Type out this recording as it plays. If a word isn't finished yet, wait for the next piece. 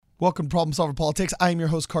Welcome to Problem Solver Politics. I am your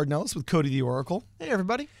host, Cardinellis, with Cody the Oracle. Hey,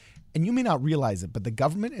 everybody. And you may not realize it, but the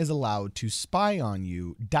government is allowed to spy on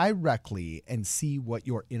you directly and see what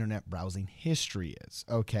your internet browsing history is,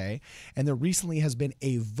 okay? And there recently has been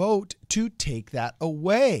a vote to take that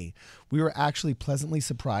away. We were actually pleasantly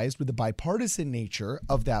surprised with the bipartisan nature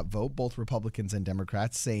of that vote, both Republicans and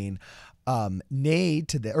Democrats saying yay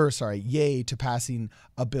to passing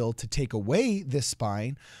a bill to take away this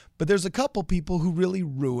spying. But there's a couple people who really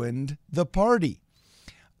ruined the party.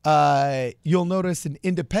 You'll notice an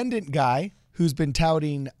independent guy who's been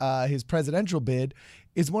touting his presidential bid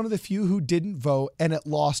is one of the few who didn't vote, and it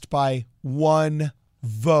lost by one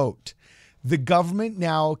vote. The government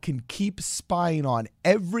now can keep spying on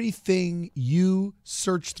everything you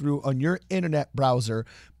search through on your internet browser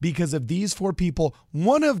because of these four people,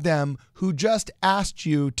 one of them who just asked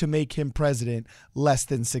you to make him president less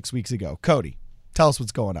than 6 weeks ago. Cody, tell us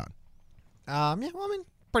what's going on.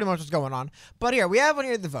 Pretty much what's going on. But here, we have on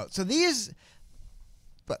here the vote. So these,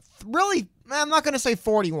 but really, I'm not going to say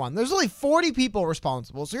 41. There's only 40 people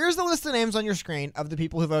responsible. So here's the list of names on your screen of the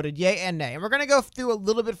people who voted yay and nay. And we're going to go through a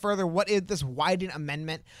little bit further. What is this Wyden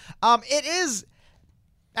amendment? It is,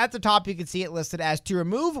 at the top, you can see it listed as to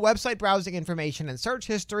remove website browsing information and search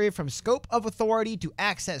history from scope of authority to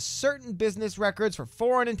access certain business records for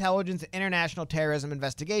foreign intelligence and international terrorism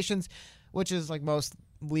investigations, which is like most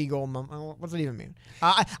legal. What's it even mean?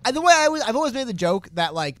 I've always made the joke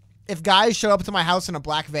that, like, if guys show up to my house in a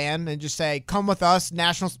black van and just say, come with us,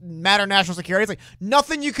 national security, it's like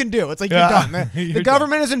nothing you can do. It's like, you're done. The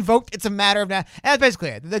government is invoked. It's a matter of that. And that's basically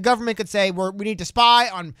it. The government could say, we need to spy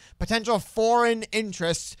on potential foreign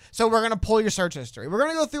interests, so we're going to pull your search history. We're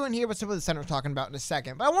going to go through in here what some of the senator's talking about in a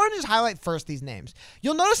second. But I want to just highlight first these names.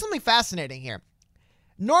 You'll notice something fascinating here.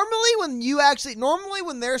 Normally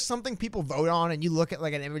when there's something people vote on and you look at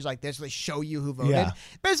like an image like this, they show you who voted. Yeah.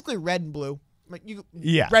 Basically red and blue. Like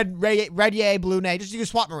red yay, blue nay. Just you can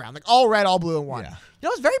swap them around. Like all red, all blue in one. Yeah.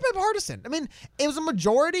 It's very bipartisan. I mean, it was a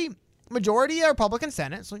majority Republican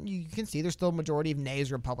Senate, so you can see there's still a majority of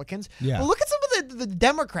nays Republicans. Yeah. But look at some of the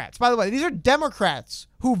Democrats. By the way, these are Democrats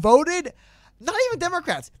who voted. Not even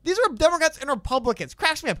Democrats. These are Democrats and Republicans.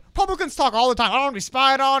 Cracks me up. Republicans talk all the time. I don't want to be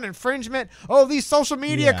spied on, infringement. Oh, these social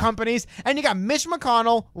media companies. And you got Mitch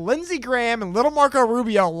McConnell, Lindsey Graham, and little Marco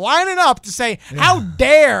Rubio lining up to say, how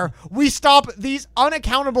dare we stop these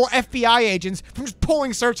unaccountable FBI agents from just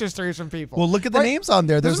pulling search histories from people. Well, look at the names on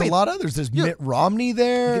there. There's a lot of others. There's Mitt Romney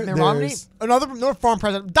there. Mitt Romney, another former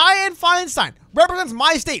president. Dianne Feinstein represents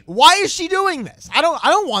my state. Why is she doing this? I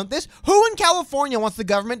don't want this. Who in California wants the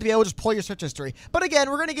government to be able to just pull your search history? But again,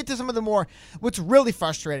 we're going to get to some of the more, what's really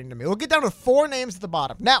frustrating to me. We'll get down to 4 names at the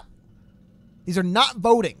bottom. Now, these are not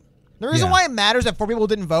voting. The reason why it matters that 4 people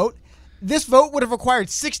didn't vote, this vote would have required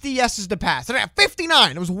 60 yeses to pass. And I got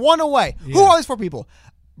 59. It was 1 away. Yeah. Who are these 4 people?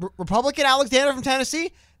 Republican Alexander from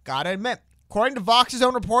Tennessee? Gotta admit. According to Vox's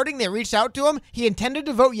own reporting, they reached out to him. He intended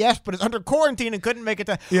to vote yes, but is under quarantine and couldn't make it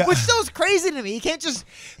to. Yeah. Which still is crazy to me. He can't just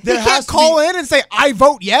call in and say, I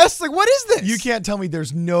vote yes. Like, what is this? You can't tell me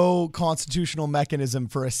there's no constitutional mechanism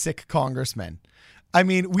for a sick congressman. I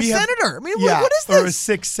mean, senator. I mean, what is this? Or a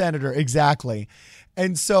sick senator, exactly.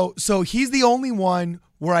 And so he's the only one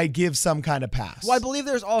where I give some kind of pass. Well, I believe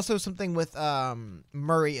there's also something with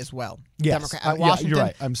Murray as well. Yes. Democrat, Washington, you're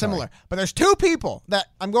right. I'm similar. Sorry. But there's 2 people that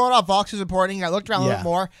I'm going off Vox's reporting. I looked around a little bit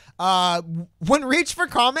more. When reached for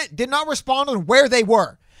comment, did not respond on where they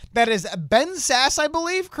were. That is Ben Sasse, I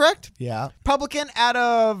believe, correct? Yeah. Republican out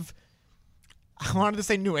of, I wanted to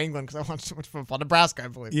say New England because I watch so much football. Nebraska, I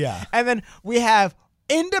believe. Yeah. And then we have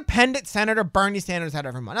Independent Senator Bernie Sanders out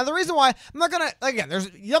of Vermont. Now, the reason why I'm not gonna, again,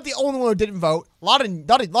 you're not the only one who didn't vote. A lot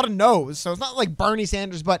of no's, so it's not like Bernie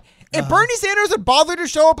Sanders. But if Bernie Sanders had bothered to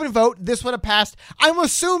show up and vote, this would have passed. I'm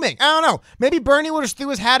assuming. I don't know. Maybe Bernie would have threw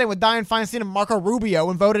his hat in with Dianne Feinstein and Marco Rubio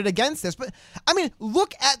and voted against this. But I mean,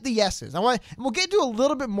 look at the yeses. We'll get to a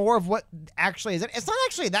little bit more of what actually is. It's not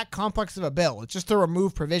actually that complex of a bill. It's just to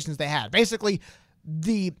remove provisions they had. Basically,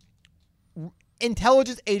 the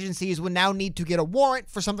intelligence agencies would now need to get a warrant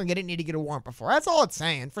for something they didn't need to get a warrant before. That's all it's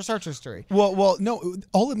saying for search history. Well, no.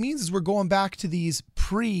 All it means is we're going back to these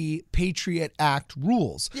pre-Patriot Act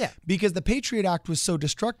rules. Yeah. Because the Patriot Act was so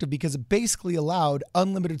destructive because it basically allowed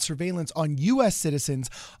unlimited surveillance on U.S. citizens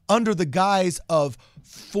under the guise of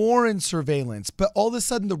foreign surveillance. But all of a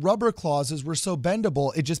sudden, the rubber clauses were so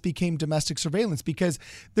bendable, it just became domestic surveillance because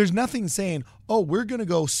there's nothing saying, oh, we're going to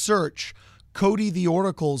go search Cody the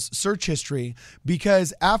Oracle's search history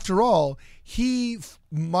because after all, he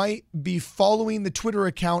might be following the Twitter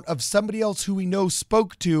account of somebody else who we know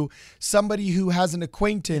spoke to somebody who has an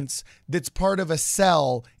acquaintance that's part of a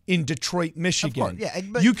cell in Detroit, Michigan. Yeah,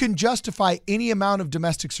 but you can justify any amount of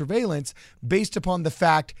domestic surveillance based upon the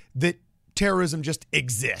fact that terrorism just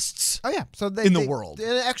exists. Oh yeah, so in the world.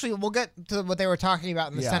 Actually, we'll get to what they were talking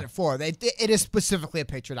about in the Senate floor. It is specifically a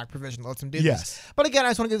Patriot Act provision that lets them do this. But again, I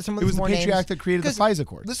just want to give some of these more names. It was the Patriot Act that created the FISA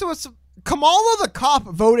court. This was Kamala the cop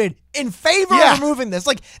voted in favor of removing this.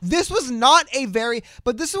 Like, this was not a very,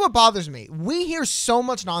 but this is what bothers me. We hear so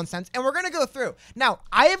much nonsense, and we're going to go through. Now,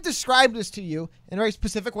 I have described this to you in a very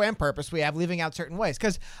specific way on purpose. We have leaving out certain ways,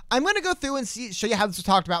 because I'm going to go through and show you how this was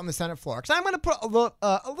talked about in the Senate floor, because I'm going to put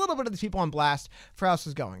a little bit of these people on blast for how this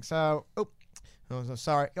is going. So,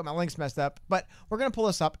 sorry, got my links messed up, but we're going to pull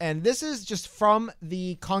this up, and this is just from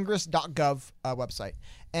the congress.gov website,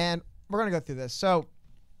 and we're going to go through this. So,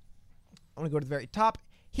 I'm going to go to the very top.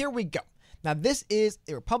 Here we go. Now, this is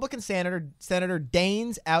a Republican Senator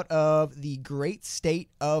Daines out of the great state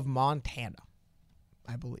of Montana,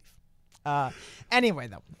 I believe. Anyway,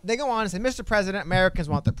 though, they go on and say, Mr. President, Americans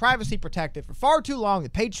want their privacy protected. For far too long, the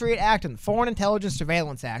Patriot Act and the Foreign Intelligence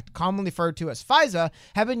Surveillance Act, commonly referred to as FISA,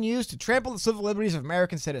 have been used to trample the civil liberties of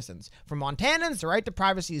American citizens. For Montanans, the right to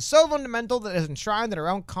privacy is so fundamental that it is enshrined in our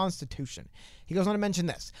own Constitution. He goes on to mention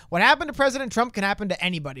this. What happened to President Trump can happen to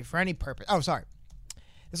anybody for any purpose. Oh, sorry.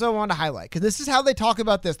 This is what I wanted to highlight, because this is how they talk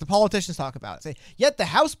about this. The politicians talk about it. Say, yet the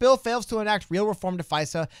House bill fails to enact real reform to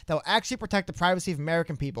FISA that will actually protect the privacy of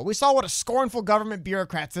American people. We saw what a scornful government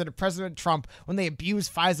bureaucrats did to President Trump when they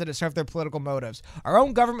abused FISA to serve their political motives. Our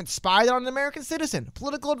own government spied on an American citizen, a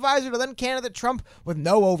political advisor to then candidate Trump with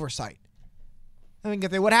no oversight. I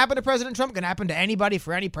mean, what happened to President Trump can happen to anybody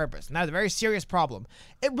for any purpose, and that's a very serious problem.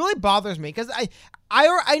 It really bothers me, because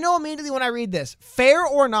I know immediately when I read this, fair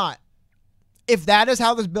or not, if that is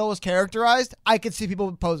how this bill is characterized, I could see people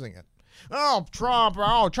opposing it. Oh,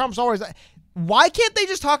 Trump's always... Why can't they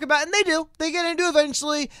just talk about it? And they do. They get into it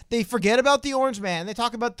eventually. They forget about the orange man. They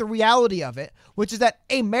talk about the reality of it, which is that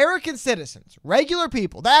American citizens, regular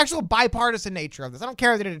people, the actual bipartisan nature of this, I don't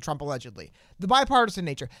care that they did Trump allegedly, the bipartisan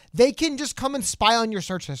nature, they can just come and spy on your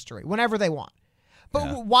search history whenever they want.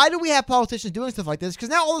 But why do we have politicians doing stuff like this? Because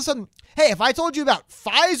now all of a sudden, hey, if I told you about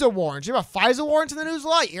FISA warrants, you hear about FISA warrants in the news a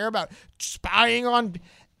lot, you hear about spying on...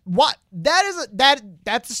 What? That's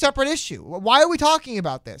a separate issue. Why are we talking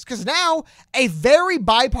about this? Because now a very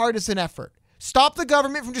bipartisan effort stop the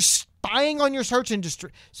government from just spying on your search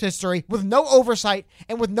history with no oversight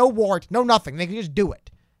and with no warrant, no nothing. They can just do it.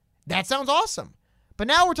 That sounds awesome. But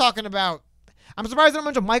now we're talking about... I'm surprised I don't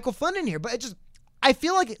mention Michael Flynn in here, but I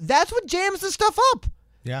feel like that's what jams this stuff up.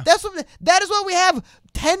 Yeah. That is why we have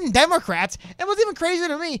 10 Democrats. And what's even crazier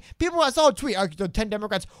to me, I saw a tweet, 10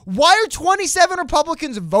 Democrats. Why are 27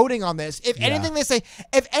 Republicans voting on this? If anything they say,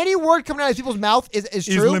 if any word coming out of people's mouth is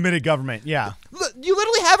true. Is limited government, yeah. You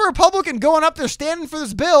literally have a Republican going up there standing for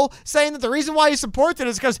this bill saying that the reason why he supports it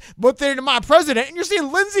is because what they did to my president. And you're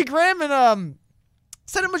seeing Lindsey Graham and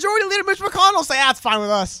Senate Majority Leader Mitch McConnell say, it's fine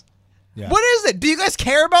with us. Yeah. What is it? Do you guys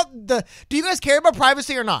care about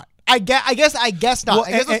privacy or not? I guess not. Well,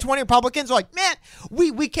 I guess those 20 Republicans are like, man,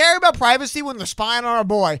 we care about privacy when they're spying on our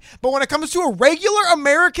boy. But when it comes to a regular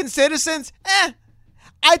American citizens,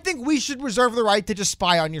 I think we should reserve the right to just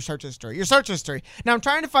spy on your search history. Now, I'm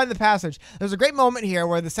trying to find the passage. There's a great moment here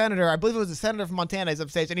where the senator, I believe it was the senator from Montana, is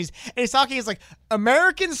upstage, and he's talking, he's like,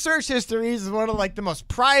 American search histories is one of like the most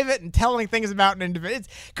private and telling things about an individual.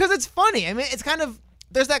 Because it's funny. I mean, it's kind of...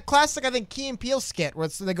 There's that classic, I think, Key and Peele skit where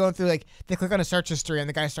they're going through, like, they click on a search history and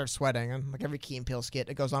the guy starts sweating. And, like, every Key and Peele skit,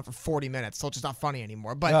 it goes on for 40 minutes, so it's just not funny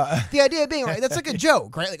anymore. But the idea being, right, that's like a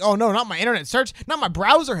joke, right? Like, oh, no, not my internet search, not my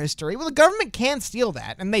browser history. Well, the government can steal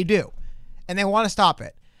that, and they do. And they want to stop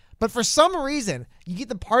it. But for some reason, you get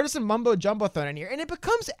the partisan mumbo-jumbo thrown in here, and it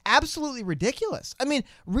becomes absolutely ridiculous. I mean,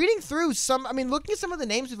 looking at some of the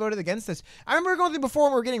names who voted against this, I remember going through before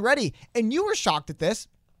when we were getting ready, and you were shocked at this.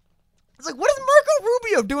 It's like, what is Marco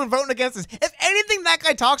Rubio doing voting against this? If anything that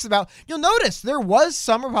guy talks about, you'll notice there was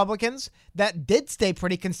some Republicans that did stay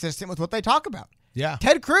pretty consistent with what they talk about. Yeah.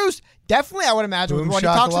 Ted Cruz, definitely, I would imagine, with what he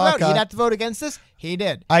talks about, he'd have to vote against this. He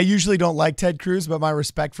did. I usually don't like Ted Cruz, but my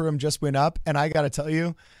respect for him just went up. And I got to tell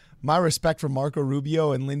you, my respect for Marco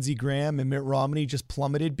Rubio and Lindsey Graham and Mitt Romney just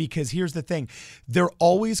plummeted, because here's the thing. They're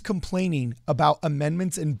always complaining about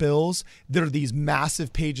amendments and bills that are these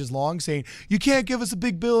massive pages long, saying, you can't give us a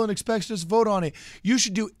big bill and expect us to vote on it. You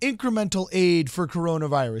should do incremental aid for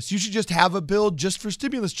coronavirus. You should just have a bill just for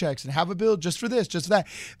stimulus checks and have a bill just for this, just for that.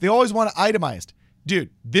 They always want it itemized.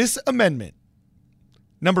 Dude, this amendment,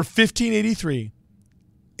 number 1583,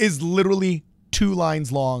 is literally 2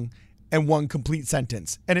 lines long and 1 complete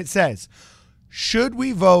sentence. And it says, should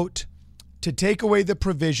we vote to take away the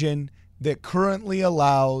provision that currently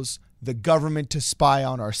allows the government to spy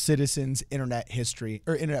on our citizens' internet history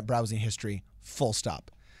or internet browsing history, full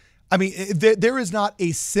stop. I mean, there is not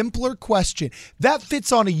a simpler question. That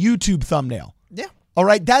fits on a YouTube thumbnail. Yeah. All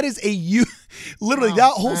right. That is literally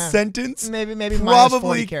that whole sentence. Maybe probably minus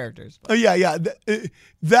 40 characters. Oh, yeah.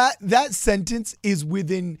 That sentence is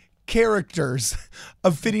within characters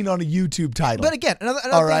of fitting on a YouTube title. But again, another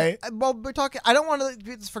all thing, right. Well, we're talking. I don't want to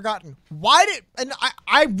get this forgotten.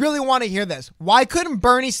 I really want to hear this. Why couldn't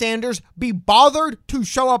Bernie Sanders be bothered to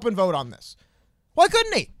show up and vote on this? Why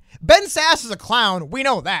couldn't he? Ben Sass is a clown. We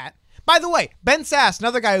know that. By the way, Ben Sass,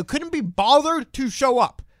 another guy who couldn't be bothered to show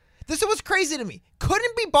up. This is what's crazy to me.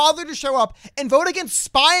 Couldn't be bothered to show up and vote against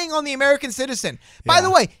spying on the American citizen. By the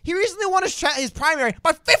way, he recently won his primary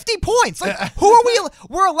by 50 points. Like, who are we?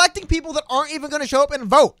 We're electing people that aren't even going to show up and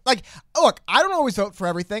vote. Like, look, I don't always vote for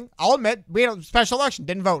everything. I'll admit, we had a special election,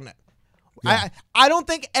 didn't vote in it. Yeah. I don't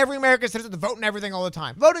think every American citizen is voting everything all the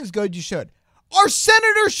time. Voting's good, you should. Our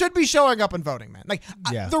senators should be showing up and voting, man. Like,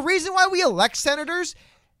 the reason why we elect senators,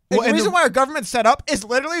 the reason why our government's set up is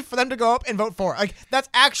literally for them to go up and vote for it. Like, that's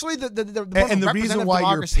actually the reason why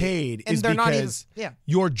you're paid is because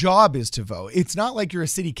your job is to vote. It's not like you're a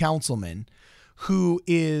city councilman who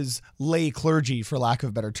is lay clergy, for lack of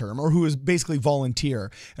a better term, or who is basically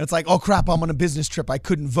volunteer. And it's like, oh crap, I'm on a business trip, I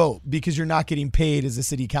couldn't vote, because you're not getting paid as a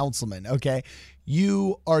city councilman, okay?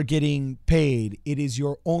 You are getting paid. It is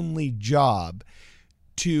your only job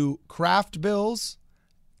to craft bills,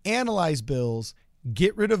 analyze bills,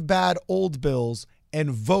 get rid of bad old bills,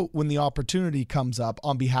 and vote when the opportunity comes up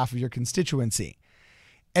on behalf of your constituency.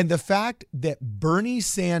 And the fact that Bernie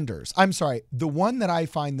Sanders, the one that I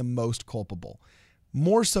find the most culpable,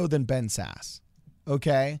 more so than Ben Sass,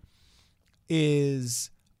 okay, is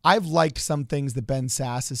I've liked some things that Ben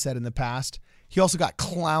Sass has said in the past. He also got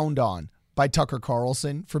clowned on by Tucker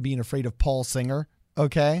Carlson for being afraid of Paul Singer,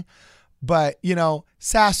 okay? But,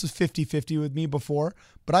 Sass was 50-50 with me before.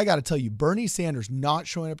 But I got to tell you, Bernie Sanders not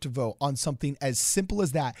showing up to vote on something as simple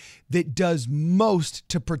as that does most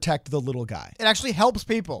to protect the little guy. It actually helps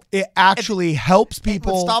people. It helps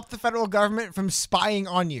people. It would stop the federal government from spying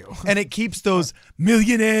on you. And it keeps those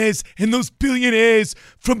millionaires and those billionaires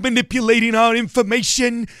from manipulating our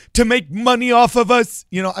information to make money off of us.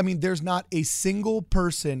 There's not a single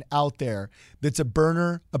person out there that's a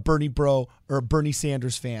Bernie bro, or a Bernie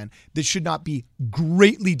Sanders fan that should not be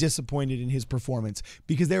greatly disappointed in his performance,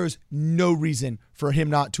 because there is no reason for him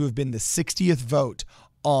not to have been the 60th vote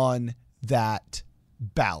on that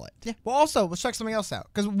ballot. Yeah. Well, also, let's check something else out,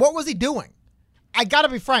 because what was he doing? I got to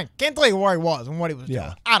be frank. Can't tell you where he was and what he was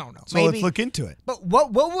doing. I don't know. So let's look into it. But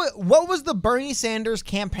what was the Bernie Sanders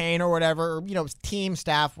campaign or whatever, team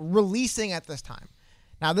staff releasing at this time?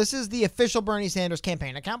 Now, this is the official Bernie Sanders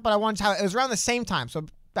campaign account, but I want to tell you, it was around the same time. So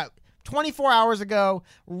about 24 hours ago,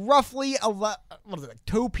 roughly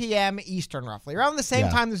 2 p.m. Eastern, roughly. Around the same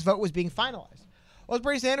time this vote was being finalized. What does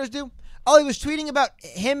Bernie Sanders do? Oh, he was tweeting about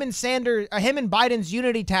him and Biden's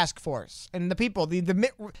unity task force and the people,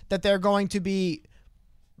 that they're going to be.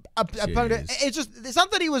 It's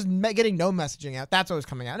not that he was getting no messaging out. That's what was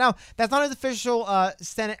coming out. Now, that's not his official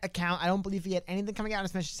Senate account. I don't believe he had anything coming out on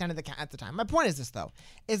his Senate account at the time. My point is this, though,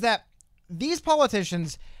 is that these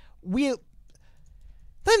politicians,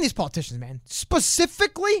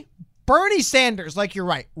 specifically Bernie Sanders, like you're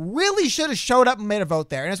right, really should have showed up and made a vote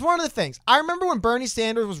there. And it's one of the things. I remember when Bernie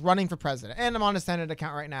Sanders was running for president, and I'm on his Senate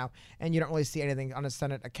account right now, and you don't really see anything on his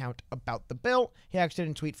Senate account about the bill. He actually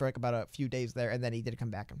didn't tweet for about a few days there, and then he did come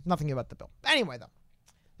back and nothing about the bill. Anyway, though,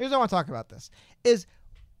 here's what I want to talk about this, is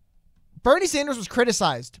Bernie Sanders was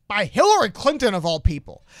criticized by Hillary Clinton, of all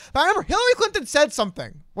people. But I remember Hillary Clinton said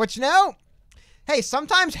something, which hey,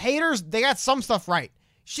 sometimes haters, they got some stuff right.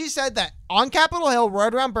 She said that on Capitol Hill,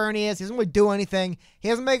 right around Bernie is, he doesn't really do anything. He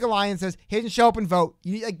doesn't make alliances. He doesn't show up and vote.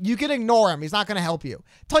 You can ignore him. He's not going to help you.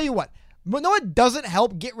 Tell you what, it doesn't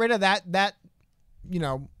help get rid of that,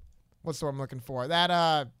 what's the word I'm looking for?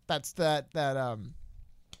 That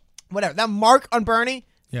mark on Bernie.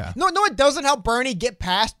 Yeah. No, it doesn't help Bernie get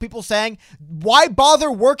past people saying, why bother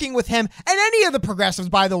working with him? And any of the progressives,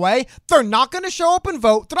 by the way, they're not going to show up and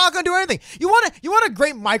vote. They're not going to do anything. You want a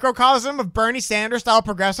great microcosm of Bernie Sanders style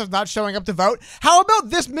progressives not showing up to vote? How about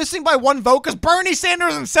this missing by one vote because Bernie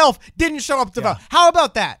Sanders himself didn't show up to vote? How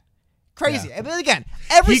about that? Crazy. Yeah. I mean, again,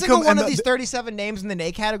 every single one of these 37 names in the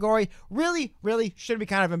nay category really, really should be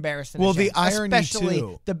kind of embarrassed. Well, the irony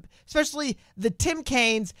especially the Tim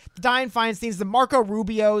Kaines, the Dianne Feinsteins, the Marco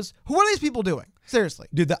Rubios. What are these people doing? Seriously.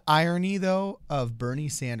 Dude, the irony, though, of Bernie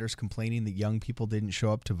Sanders complaining that young people didn't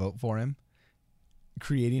show up to vote for him,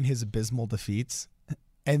 creating his abysmal defeats.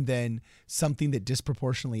 and then something that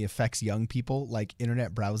disproportionately affects young people, like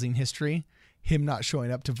internet browsing history, him not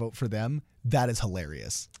showing up to vote for them, that is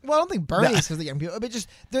hilarious. Well, I don't think Bernie says the young people, but just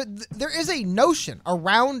there is a notion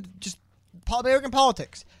around just American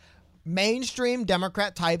politics. Mainstream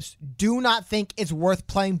Democrat types do not think it's worth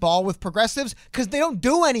playing ball with progressives because they don't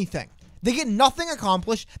do anything. They get nothing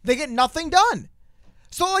accomplished. They get nothing done.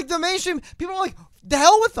 So, like, the mainstream people are like, the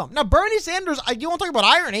hell with them. Now, Bernie Sanders, you want to talk about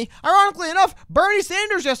irony? Ironically enough, Bernie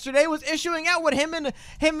Sanders yesterday was issuing out what him and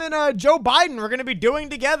Joe Biden were going to be doing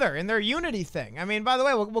together in their unity thing. I mean, by the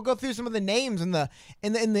way, we'll go through some of the names in the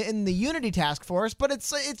unity task force, but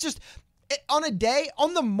it's just on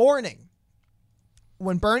the morning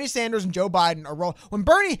when Bernie Sanders and Joe Biden are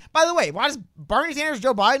by the way, why does Bernie Sanders,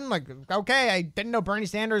 Joe Biden, like, okay, I didn't know Bernie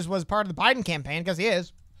Sanders was part of the Biden campaign because he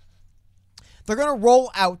is. They're going to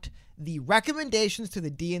roll out the recommendations to the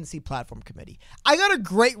DNC Platform Committee. I got a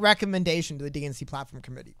great recommendation to the DNC Platform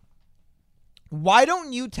Committee. Why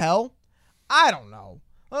don't you tell, I don't know,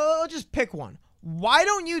 just pick one. Why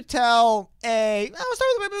don't you tell let's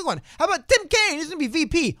start with the big one. How about Tim Kaine? He's going to be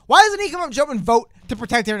VP. Why doesn't he come up, jump, and vote to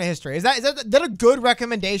protect internet history? Is that a good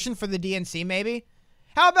recommendation for the DNC, maybe?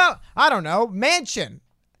 How about, I don't know, Manchin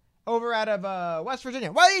over out of West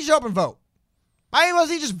Virginia? Why didn't he show up and vote? Why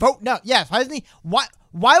wasn't he just vote no? Yes. Why isn't he?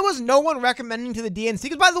 Why was no one recommending to the DNC?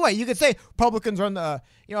 Because, by the way, you could say Republicans are in the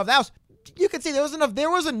of the House. You could see there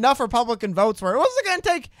was enough Republican votes where it was going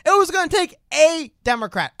to take a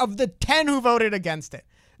Democrat of the 10 who voted against it.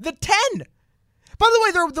 The 10. By the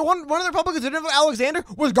way, one of the Republicans, Alexander,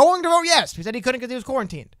 was going to vote yes. He said he couldn't because he was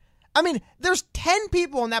quarantined. I mean, there's 10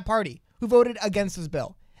 people in that party who voted against this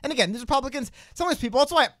bill. And again, these Republicans, some of these people,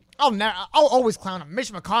 that's why I'll always clown them.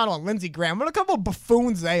 Mitch McConnell and Lindsey Graham. What a couple of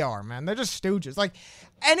buffoons they are, man. They're just stooges. Like,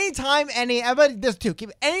 anytime there's two.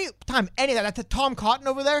 That's Tom Cotton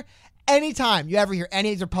over there. Anytime you ever hear any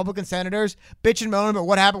of these Republican senators bitch and moan about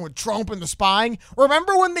what happened with Trump and the spying,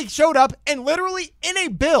 remember when they showed up and literally in a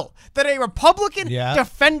bill that a Republican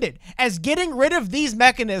defended as getting rid of these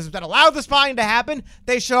mechanisms that allowed the spying to happen,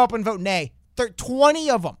 they show up and vote nay. 20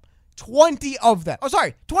 of them.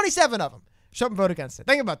 27 of them. Show up and vote against it.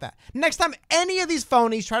 Think about that. Next time any of these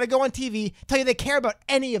phonies try to go on TV, tell you they care about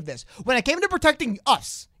any of this. When it came to protecting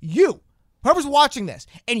us, you, whoever's watching this,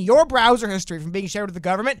 and your browser history from being shared with the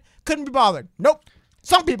government, couldn't be bothered. Nope.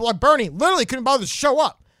 Some people, like Bernie, literally couldn't bother to show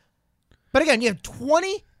up. But again, you have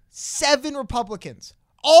 27 Republicans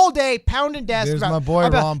all day pounding desks about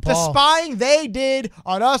Ron Paul. The spying they did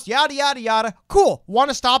on us, yada, yada, yada. Cool. Want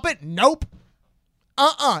to stop it? Nope.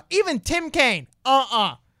 Even Tim Kaine.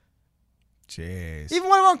 Jeez. Even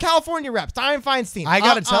one of our California reps, Dianne Feinstein. I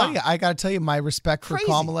gotta tell you, my respect for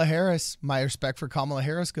Kamala Harris. My respect for Kamala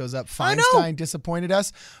Harris goes up. Feinstein disappointed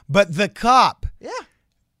us, but the cop,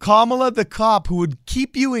 Kamala, the cop who would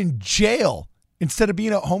keep you in jail instead of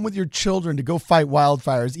being at home with your children to go fight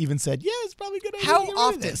wildfires, even said, "Yeah, it's probably a good idea." How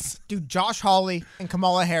often do Josh Hawley and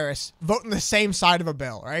Kamala Harris vote on the same side of a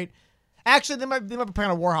bill? Right? Actually, they might be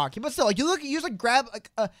playing a war hockey, but still, like you grab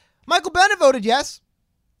Michael Bennet voted yes.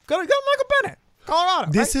 Go Michael Bennet,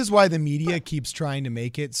 Colorado. This is why the media keeps trying to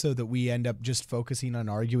make it so that we end up just focusing on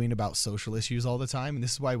arguing about social issues all the time. And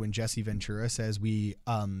this is why when Jesse Ventura says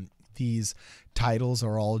these titles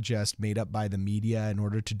are all just made up by the media in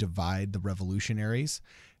order to divide the revolutionaries,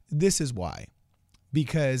 this is why.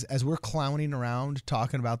 Because as we're clowning around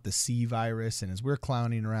talking about the C virus, and as we're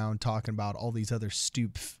clowning around talking about all these other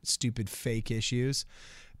stupid fake issues,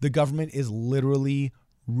 the government is literally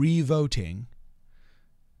revoting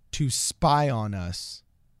to spy on us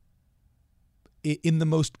in the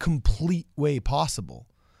most complete way possible.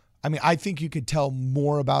 I mean, I think you could tell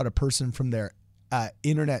more about a person from their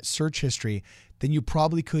internet search history than you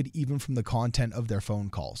probably could even from the content of their phone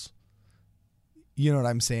calls. You know what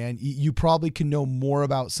I'm saying? You probably can know more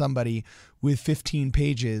about somebody with 15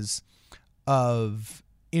 pages of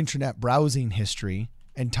internet browsing history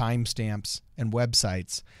and timestamps and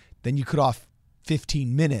websites than you could off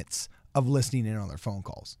 15 minutes of listening in on their phone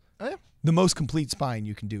calls. Oh, yeah. The most complete spying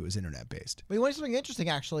you can do is internet-based. But you want something interesting,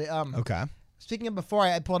 actually. Okay. Speaking of before,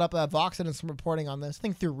 I pulled up Vox and some reporting on this, I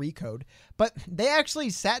think through Recode. But they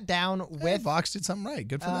actually sat down with... Vox did something right.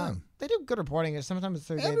 Good for them. They do good reporting. Sometimes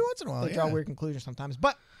every once in a while, they draw weird conclusions sometimes.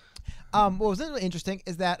 But what was really interesting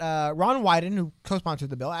is that Ron Wyden, who co-sponsored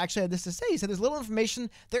the bill, actually had this to say. He said there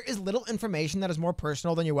is little information that is more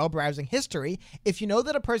personal than your web-browsing history. If you know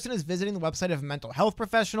that a person is visiting the website of a mental health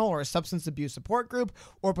professional or a substance abuse support group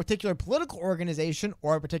or a particular political organization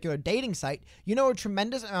or a particular dating site, you know a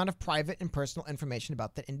tremendous amount of private and personal information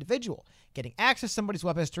about that individual. Getting access to somebody's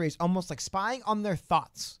web history is almost like spying on their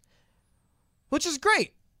thoughts, which is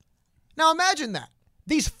great. Now imagine that.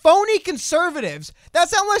 These phony conservatives, that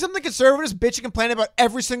sounds like something conservatives bitch and complain about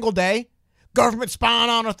every single day. Government spying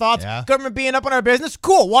on our thoughts, government being up on our business.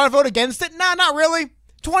 Cool. Want to vote against it? Nah, not really.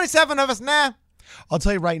 27 of us, nah. I'll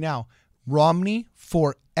tell you right now, Romney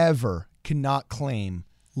forever cannot claim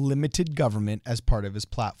limited government as part of his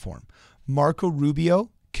platform. Marco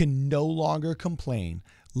Rubio can no longer complain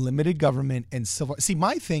limited government and civil. See,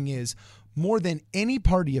 my thing is, more than any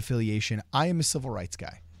party affiliation, I am a civil rights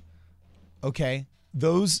guy. Okay?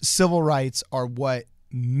 Those civil rights are what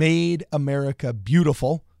made America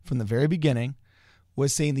beautiful from the very beginning,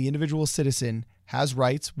 was saying the individual citizen has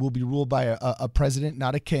rights, will be ruled by a president,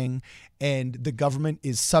 not a king, and the government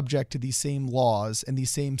is subject to these same laws and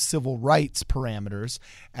these same civil rights parameters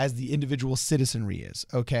as the individual citizenry is,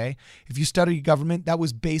 okay? If you study government, that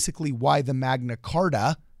was basically why the Magna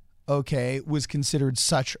Carta, okay, was considered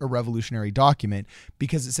such a revolutionary document,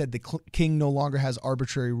 because it said the king no longer has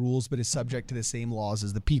arbitrary rules but is subject to the same laws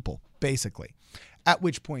as the people, basically. At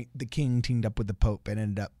which point the king teamed up with the Pope and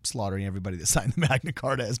ended up slaughtering everybody that signed the Magna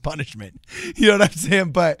Carta as punishment. You know what I'm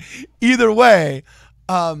saying? But either way,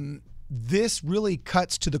 this really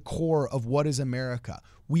cuts to the core of what is America.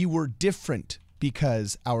 We were different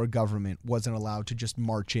because our government wasn't allowed to just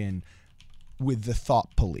march in with the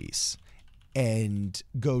thought police and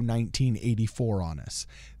go 1984 on us.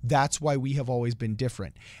 That's why we have always been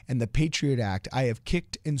different. And the Patriot Act, I have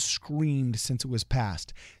kicked and screamed since it was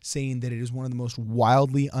passed, saying that it is one of the most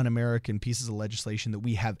wildly un-American pieces of legislation that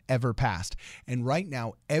we have ever passed. And right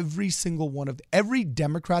now, every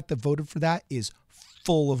Democrat that voted for that is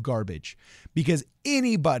full of garbage, because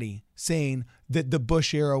anybody saying that the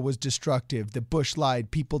Bush era was destructive, that Bush lied,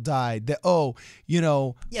 people died, that, yes,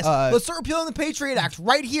 let's start repealing the Patriot Act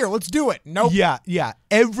right here. Let's do it. Nope. Yeah.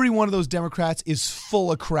 Every one of those Democrats is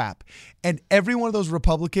full of crap. And every one of those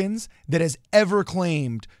Republicans that has ever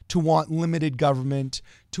claimed to want limited government,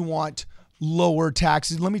 to want lower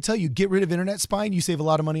taxes. Let me tell you, get rid of internet spying. You save a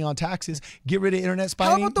lot of money on taxes. Get rid of internet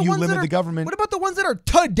spying. You limit the government. What about the ones that are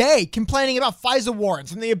today complaining about FISA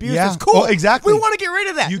warrants and the abuse? Yeah. Cool. Oh, exactly. We want to get rid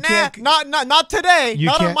of that. Not today.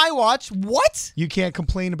 Not on my watch. What? You can't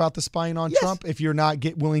complain about the spying on Trump if you're not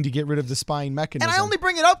willing to get rid of the spying mechanism. And I only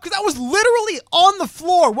bring it up because that was literally on the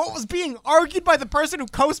floor. What was being argued by the person who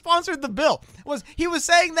co-sponsored the bill was he was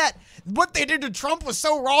saying that what they did to Trump was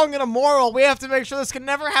so wrong and immoral. We have to make sure this can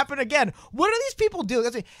never happen again. What do these people do?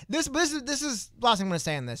 This is the last thing I'm going to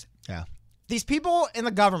say on this. Yeah. These people in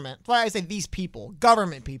the government, that's why I say these people,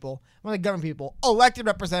 government people, elected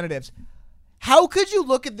representatives. How could you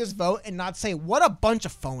look at this vote and not say, what a bunch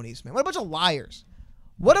of phonies, man? What a bunch of liars.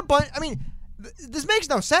 This makes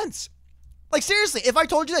no sense. Like, seriously, if I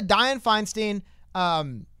told you that Dianne Feinstein,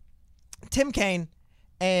 Tim Kaine,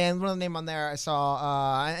 and one of the name on there I saw,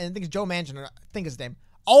 I think it's Joe Manchin, I think is his name.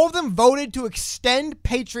 All of them voted to extend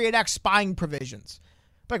Patriot Act spying provisions.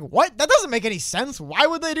 Like, what? That doesn't make any sense. Why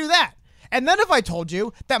would they do that? And then if I told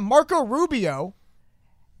you that Marco Rubio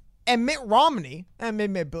and Mitt Romney, but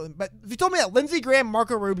if you told me that Lindsey Graham,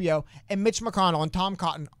 Marco Rubio, and Mitch McConnell and Tom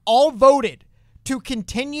Cotton all voted to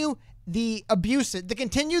continue the abuse, to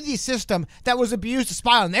continue the system that was abused to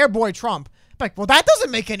spy on their boy Trump, like, well, that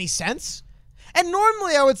doesn't make any sense. And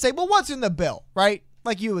normally I would say, well, what's in the bill, right?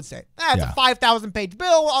 Like you would say, it's a 5,000-page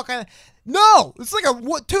bill, all kind of. No, it's like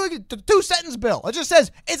a two-sentence bill. It just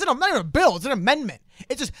says, not even a bill, it's an amendment.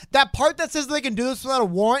 It's just that part that says they can do this without a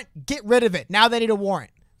warrant, get rid of it. Now they need a warrant.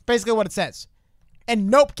 Basically what it says. And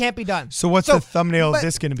nope, can't be done. So what's the thumbnail of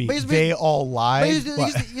this going to be? They all lied?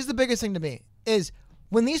 Here's the biggest thing to me is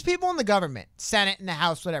when these people in the government, Senate and the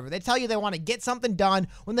House, whatever, they tell you they want to get something done,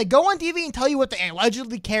 when they go on TV and tell you what they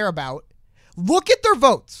allegedly care about, look at their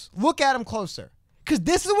votes. Look at them closer. Because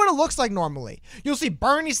this is what it looks like normally. You'll see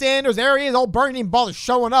Bernie Sanders, there he is, old Bernie ballers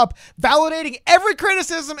showing up, validating every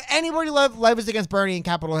criticism anybody levies against Bernie in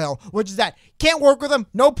Capitol Hill, which is that can't work with him,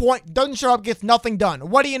 no point, doesn't show up, gets nothing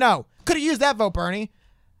done. What do you know? Could have used that vote, Bernie.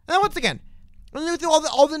 And then once again, look through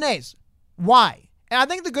all the nays. Why? And I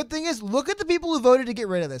think the good thing is, look at the people who voted to get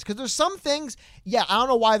rid of this. Because there's some things, I don't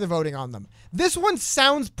know why they're voting on them. This one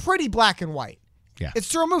sounds pretty black and white. Yeah. It's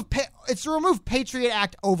to remove Patriot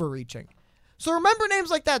Act overreaching. So remember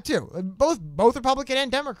names like that too, both Republican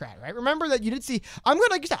and Democrat, right? Remember that you did see. I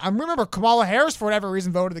remember Kamala Harris for whatever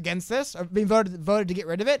reason voted against this, or being voted to get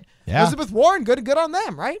rid of it. Yeah. Elizabeth Warren, good on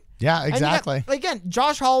them, right? Yeah, exactly. Again,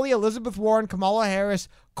 Josh Hawley, Elizabeth Warren, Kamala Harris,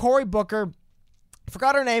 Cory Booker.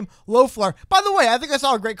 Forgot her name, Loeffler. By the way, I think I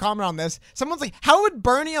saw a great comment on this. Someone's like, how would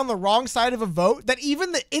Bernie on the wrong side of a vote that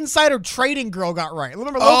even the insider trading girl got right?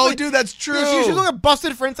 Remember Loeffler? Oh, dude, that's true. Yeah, she was looking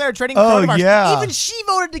busted for insider trading. Oh, yeah. Even she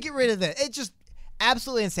voted to get rid of it. It's just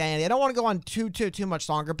absolutely insanity. I don't want to go on too much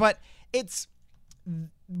longer, but it's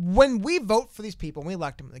when we vote for these people, we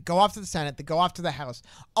elect them, they go off to the Senate, they go off to the House.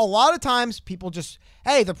 A lot of times people just,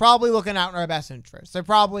 hey, they're probably looking out in our best interest. They're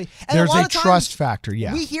probably, and There's a lot a of times, trust factor.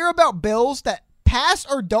 Yeah. we hear about bills that pass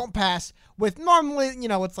or don't pass with normally,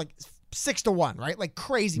 it's like 6-1, right? Like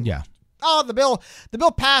crazy. Yeah. Oh, the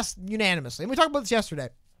bill passed unanimously. And we talked about this yesterday.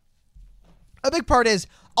 A big part is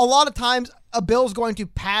a lot of times a bill is going to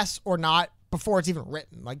pass or not before it's even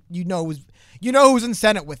written. Like, who's in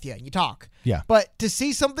Senate with you and you talk. Yeah. But to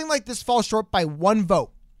see something like this fall short by one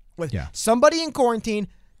vote with Yeah. somebody in quarantine,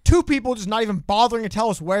 2 people just not even bothering to tell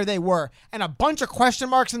us where they were, and a bunch of question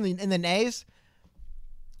marks in the nays,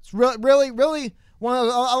 it's really one of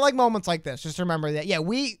I like moments like this. Just remember that,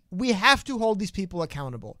 we have to hold these people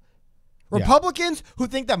accountable. Republicans who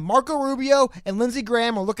think that Marco Rubio and Lindsey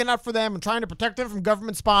Graham are looking out for them and trying to protect them from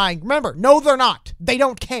government spying. Remember, no, they're not. They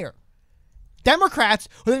don't care. Democrats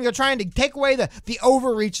who think they're trying to take away the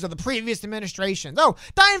overreach of the previous administration. Oh,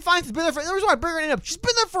 Dianne Feinstein has been there for, the reason why I bring her name up, she's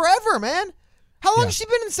been there forever, man. How long has she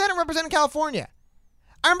been in the Senate representing California?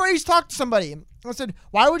 I remember I used to talk to somebody and I said,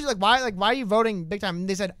 why are you voting big time? And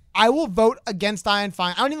they said, I will vote against Dianne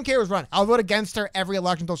Feinstein. I don't even care who's running. I'll vote against her every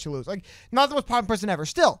election until she loses. Like, not the most popular person ever.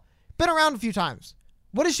 Still, been around a few times.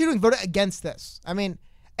 What is she doing voting against this? I mean,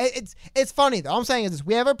 it's funny though. All I'm saying is this: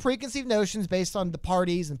 we have our preconceived notions based on the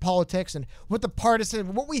parties and politics and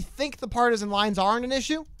what we think the partisan lines are on an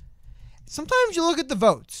issue. Sometimes you look at the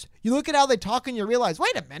votes, you look at how they talk, and you realize,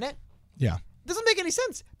 wait a minute, Yeah. doesn't make any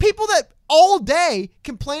sense. People that all day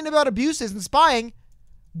complain about abuses and spying,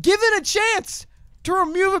 given a chance to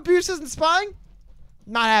remove abuses and spying,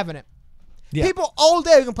 not having it. Yeah. People all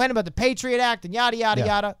day complain about the Patriot Act and yada yada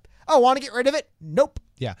yada. Oh, want to get rid of it? Nope.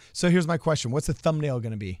 Yeah. So here's my question. What's the thumbnail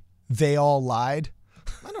going to be? They all lied?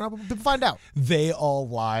 I don't know. We'll find out. They all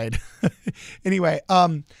lied. Anyway,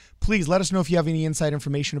 please let us know if you have any inside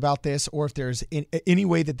information about this or if there's any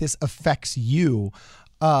way that this affects you.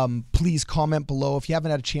 Please comment below. If you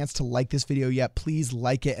haven't had a chance to like this video yet, please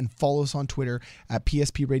like it and follow us on Twitter at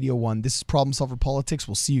PSP Radio 1. This is Problem Solver Politics.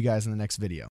 We'll see you guys in the next video.